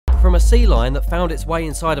From a sea lion that found its way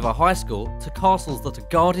inside of a high school to castles that are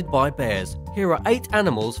guarded by bears, here are 8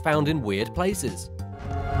 animals found in weird places.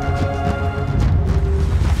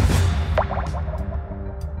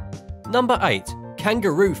 Number 8.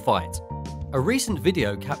 Kangaroo fight. A recent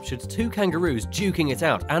video captured 2 kangaroos duking it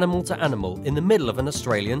out animal to animal in the middle of an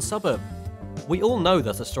Australian suburb. We all know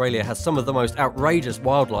that Australia has some of the most outrageous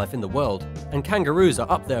wildlife in the world, and kangaroos are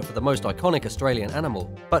up there for the most iconic Australian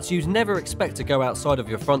animal, but you'd never expect to go outside of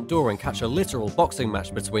your front door and catch a literal boxing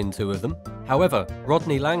match between 2 of them. However,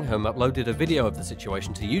 Rodney Langham uploaded a video of the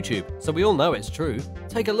situation to YouTube, so we all know it's true.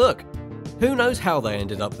 Take a look! Who knows how they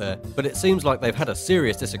ended up there, but it seems like they've had a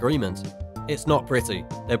serious disagreement. It's not pretty.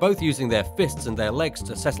 They're both using their fists and their legs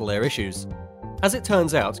to settle their issues. As it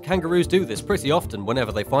turns out, kangaroos do this pretty often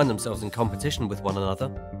whenever they find themselves in competition with one another.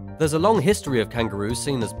 There's a long history of kangaroos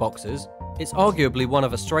seen as boxers. It's arguably one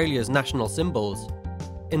of Australia's national symbols.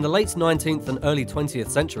 In the late 19th and early 20th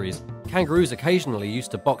centuries, kangaroos occasionally used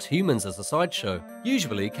to box humans as a sideshow.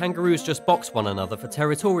 Usually, kangaroos just box one another for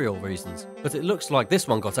territorial reasons, but it looks like this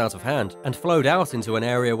one got out of hand and flowed out into an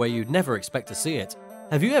area where you'd never expect to see it.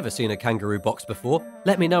 Have you ever seen a kangaroo box before?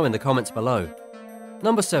 Let me know in the comments below.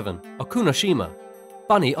 Number 7. Ōkunoshima,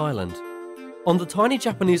 Bunny Island. On the tiny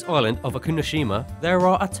Japanese island of Ōkunoshima, there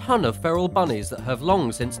are a ton of feral bunnies that have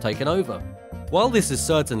long since taken over. While this is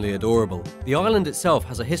certainly adorable, the island itself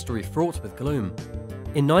has a history fraught with gloom.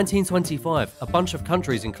 In 1925, a bunch of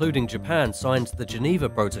countries including Japan signed the Geneva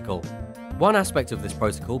Protocol. One aspect of this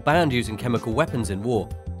protocol banned using chemical weapons in war,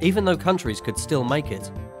 even though countries could still make it.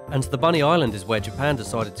 And the Bunny Island is where Japan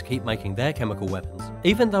decided to keep making their chemical weapons.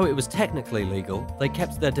 Even though it was technically legal, they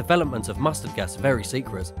kept their development of mustard gas very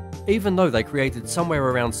secret, even though they created somewhere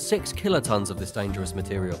around 6 kilotons of this dangerous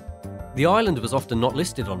material. The island was often not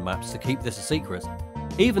listed on maps to keep this a secret.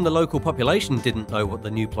 Even the local population didn't know what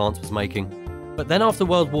the new plant was making. But then after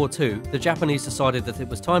World War II, the Japanese decided that it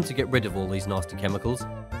was time to get rid of all these nasty chemicals.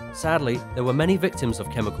 Sadly, there were many victims of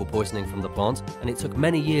chemical poisoning from the plant, and it took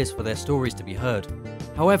many years for their stories to be heard.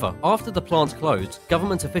 However, after the plant closed,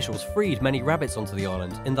 government officials freed many rabbits onto the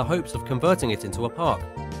island in the hopes of converting it into a park.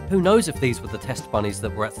 Who knows if these were the test bunnies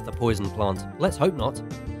that were at the poison plant? Let's hope not.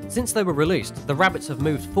 Since they were released, the rabbits have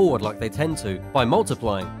moved forward like they tend to, by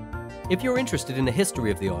multiplying. If you're interested in the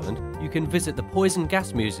history of the island, you can visit the Poison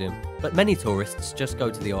Gas Museum, but many tourists just go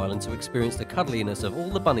to the island to experience the cuddliness of all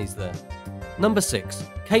the bunnies there. Number 6.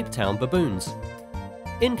 Cape Town baboons.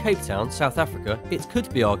 In Cape Town, South Africa, it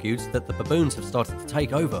could be argued that the baboons have started to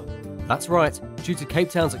take over. That's right, due to Cape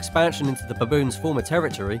Town's expansion into the baboons' former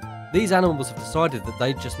territory, these animals have decided that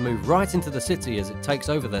they'd just move right into the city as it takes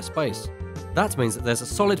over their space. That means that there's a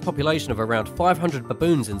solid population of around 500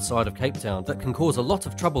 baboons inside of Cape Town that can cause a lot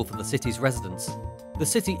of trouble for the city's residents. The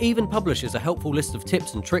city even publishes a helpful list of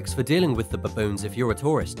tips and tricks for dealing with the baboons if you're a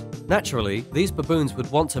tourist. Naturally, these baboons would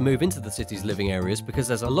want to move into the city's living areas because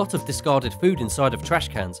there's a lot of discarded food inside of trash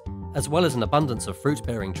cans, as well as an abundance of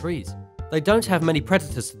fruit-bearing trees. They don't have many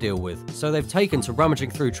predators to deal with, so they've taken to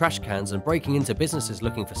rummaging through trash cans and breaking into businesses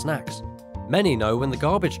looking for snacks. Many know when the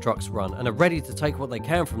garbage trucks run and are ready to take what they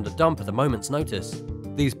can from the dump at a moment's notice.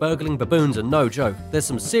 These burgling baboons are no joke, there's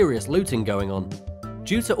some serious looting going on.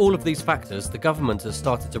 Due to all of these factors, the government has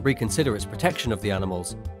started to reconsider its protection of the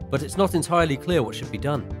animals, but it's not entirely clear what should be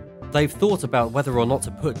done. They've thought about whether or not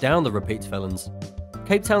to put down the repeat felons.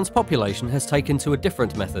 Cape Town's population has taken to a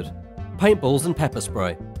different method: paintballs and pepper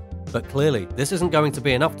spray. But clearly, this isn't going to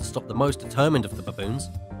be enough to stop the most determined of the baboons.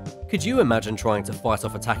 Could you imagine trying to fight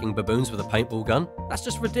off attacking baboons with a paintball gun? That's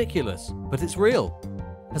just ridiculous, but it's real.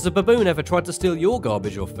 Has a baboon ever tried to steal your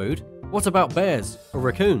garbage or food? What about bears or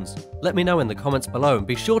raccoons? Let me know in the comments below, and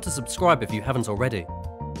be sure to subscribe if you haven't already.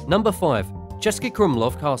 Number 5. Český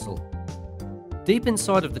Krumlov Castle. Deep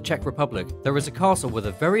inside of the Czech Republic, there is a castle with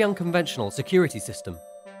a very unconventional security system.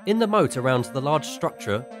 In the moat around the large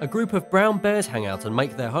structure, a group of brown bears hang out and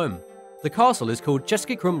make their home. The castle is called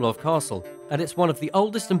Český Krumlov Castle, and it's one of the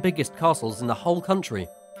oldest and biggest castles in the whole country.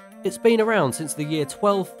 It's been around since the year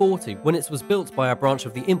 1240, when it was built by a branch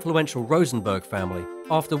of the influential Rosenberg family,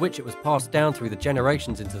 after which it was passed down through the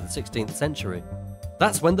generations into the 16th century.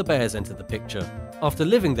 That's when the bears entered the picture. After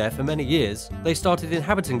living there for many years, they started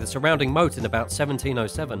inhabiting the surrounding moat in about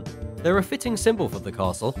 1707. They're a fitting symbol for the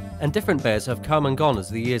castle, and different bears have come and gone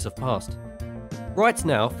as the years have passed. Right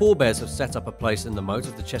now, 4 bears have set up a place in the moat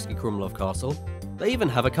of the Český Krumlov Castle. They even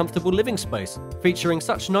have a comfortable living space, featuring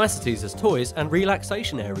such niceties as toys and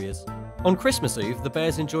relaxation areas. On Christmas Eve, the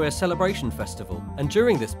bears enjoy a celebration festival, and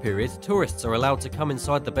during this period, tourists are allowed to come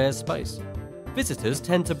inside the bears' space. Visitors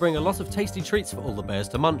tend to bring a lot of tasty treats for all the bears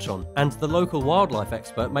to munch on, and the local wildlife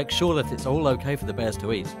expert makes sure that it's all okay for the bears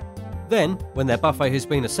to eat. Then, when their buffet has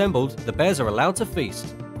been assembled, the bears are allowed to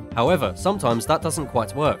feast. However, sometimes that doesn't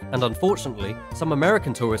quite work, and unfortunately, some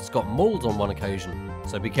American tourists got mauled on one occasion.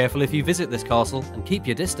 So be careful if you visit this castle and keep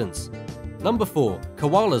your distance. Number 4.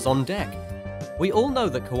 Koalas on deck. We all know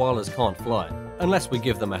that koalas can't fly, unless we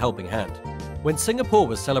give them a helping hand. When Singapore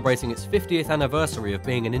was celebrating its 50th anniversary of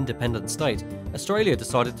being an independent state, Australia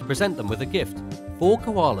decided to present them with a gift: 4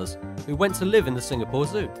 koalas who went to live in the Singapore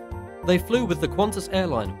Zoo. They flew with the Qantas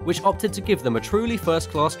airline, which opted to give them a truly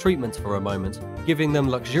first-class treatment for a moment, giving them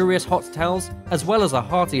luxurious hot towels as well as a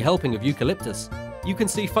hearty helping of eucalyptus. You can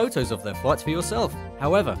see photos of their flight for yourself.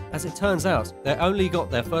 However, as it turns out, they only got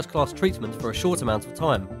their first-class treatment for a short amount of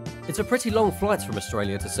time. It's a pretty long flight from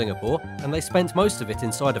Australia to Singapore, and they spent most of it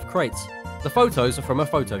inside of crates. The photos are from a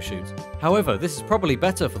photo shoot. However, this is probably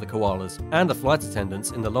better for the koalas and the flight attendants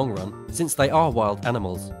in the long run, since they are wild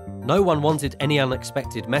animals. No one wanted any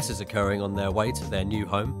unexpected messes occurring on their way to their new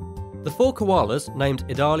home. The 4 koalas, named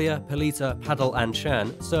Idalia, Pelita, Paddle and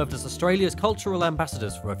Shan, served as Australia's cultural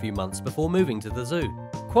ambassadors for a few months before moving to the zoo.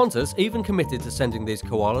 Qantas even committed to sending these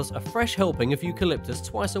koalas a fresh helping of eucalyptus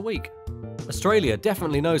twice a week. Australia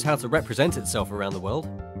definitely knows how to represent itself around the world.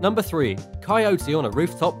 Number 3. Coyote on a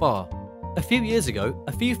rooftop bar. A few years ago,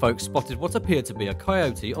 a few folks spotted what appeared to be a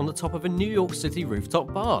coyote on the top of a New York City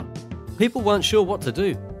rooftop bar. People weren't sure what to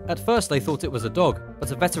do. At first they thought it was a dog,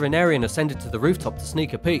 but a veterinarian ascended to the rooftop to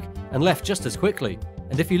sneak a peek and left just as quickly.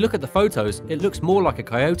 And if you look at the photos, it looks more like a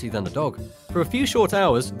coyote than a dog. For a few short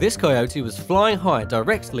hours, this coyote was flying high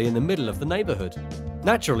directly in the middle of the neighborhood.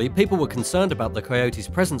 Naturally, people were concerned about the coyote's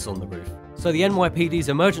presence on the roof, so the NYPD's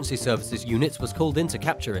emergency services unit was called in to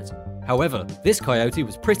capture it. However, this coyote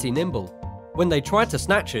was pretty nimble. When they tried to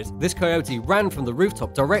snatch it, this coyote ran from the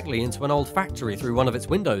rooftop directly into an old factory through one of its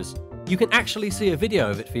windows. You can actually see a video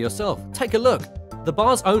of it for yourself. Take a look! The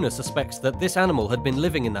bar's owner suspects that this animal had been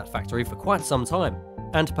living in that factory for quite some time,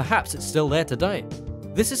 and perhaps it's still there today.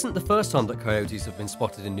 This isn't the first time that coyotes have been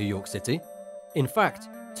spotted in New York City. In fact,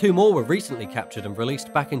 2 more were recently captured and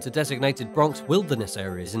released back into designated Bronx wilderness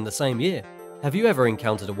areas in the same year. Have you ever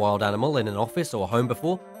encountered a wild animal in an office or home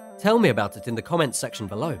before? Tell me about it in the comments section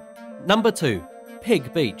below. Number 2.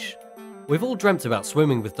 Pig Beach. We've all dreamt about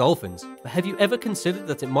swimming with dolphins, but have you ever considered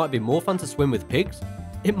that it might be more fun to swim with pigs?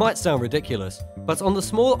 It might sound ridiculous, but on the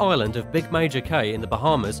small island of Big Major Cay in the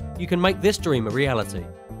Bahamas, you can make this dream a reality.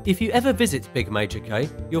 If you ever visit Big Major Cay,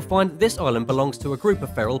 you'll find this island belongs to a group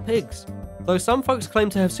of feral pigs. Though some folks claim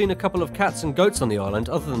to have seen a couple of cats and goats on the island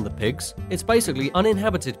other than the pigs, it's basically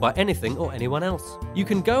uninhabited by anything or anyone else. You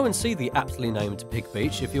can go and see the aptly named Pig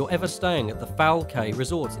Beach if you're ever staying at the Foul Cay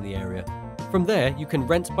resort in the area. From there, you can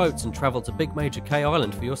rent boats and travel to Big Major Cay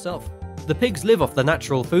Island for yourself. The pigs live off the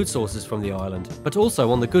natural food sources from the island, but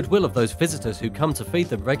also on the goodwill of those visitors who come to feed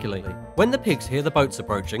them regularly. When the pigs hear the boats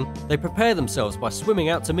approaching, they prepare themselves by swimming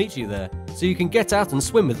out to meet you there, so you can get out and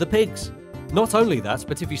swim with the pigs. Not only that,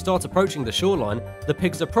 but if you start approaching the shoreline, the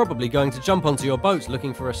pigs are probably going to jump onto your boat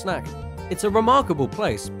looking for a snack. It's a remarkable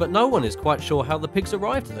place, but no one is quite sure how the pigs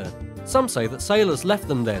arrived there. Some say that sailors left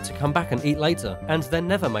them there to come back and eat later, and then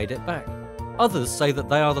never made it back. Others say that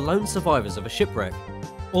they are the lone survivors of a shipwreck.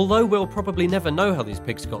 Although we'll probably never know how these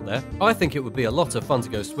pigs got there, I think it would be a lot of fun to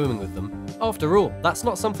go swimming with them. After all, that's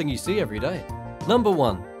not something you see every day. Number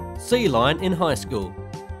 1. Sea lion in high school.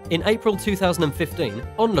 In April 2015,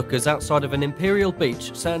 onlookers outside of an Imperial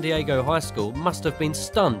Beach, San Diego high school must have been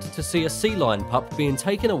stunned to see a sea lion pup being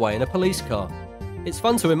taken away in a police car. It's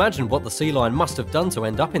fun to imagine what the sea lion must have done to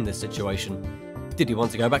end up in this situation. Did he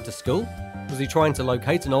want to go back to school? Was he trying to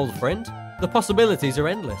locate an old friend? The possibilities are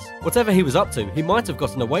endless. Whatever he was up to, he might have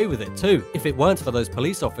gotten away with it too, if it weren't for those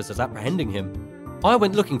police officers apprehending him. I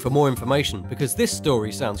went looking for more information because this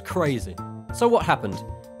story sounds crazy. So what happened?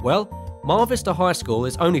 Well, Mar Vista High School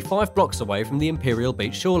is only 5 blocks away from the Imperial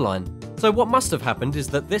Beach shoreline. So what must have happened is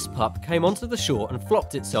that this pup came onto the shore and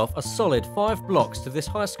flopped itself a solid 5 blocks to this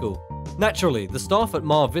high school. Naturally, the staff at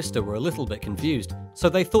Mar Vista were a little bit confused, so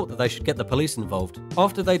they thought that they should get the police involved.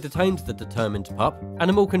 After they detained the determined pup,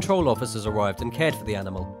 animal control officers arrived and cared for the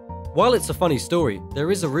animal. While it's a funny story,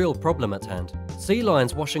 there is a real problem at hand. Sea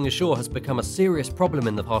lions washing ashore has become a serious problem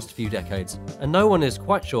in the past few decades, and no one is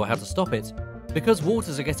quite sure how to stop it. Because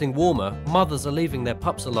waters are getting warmer, mothers are leaving their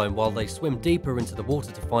pups alone while they swim deeper into the water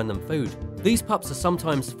to find them food. These pups are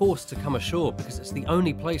sometimes forced to come ashore because it's the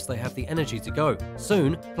only place they have the energy to go.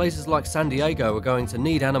 Soon, places like San Diego are going to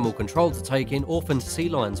need animal control to take in orphaned sea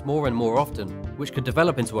lions more and more often, which could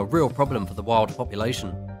develop into a real problem for the wild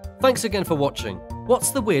population. Thanks again for watching.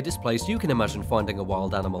 What's the weirdest place you can imagine finding a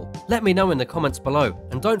wild animal? Let me know in the comments below,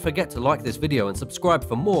 and don't forget to like this video and subscribe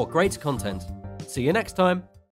for more great content. See you next time!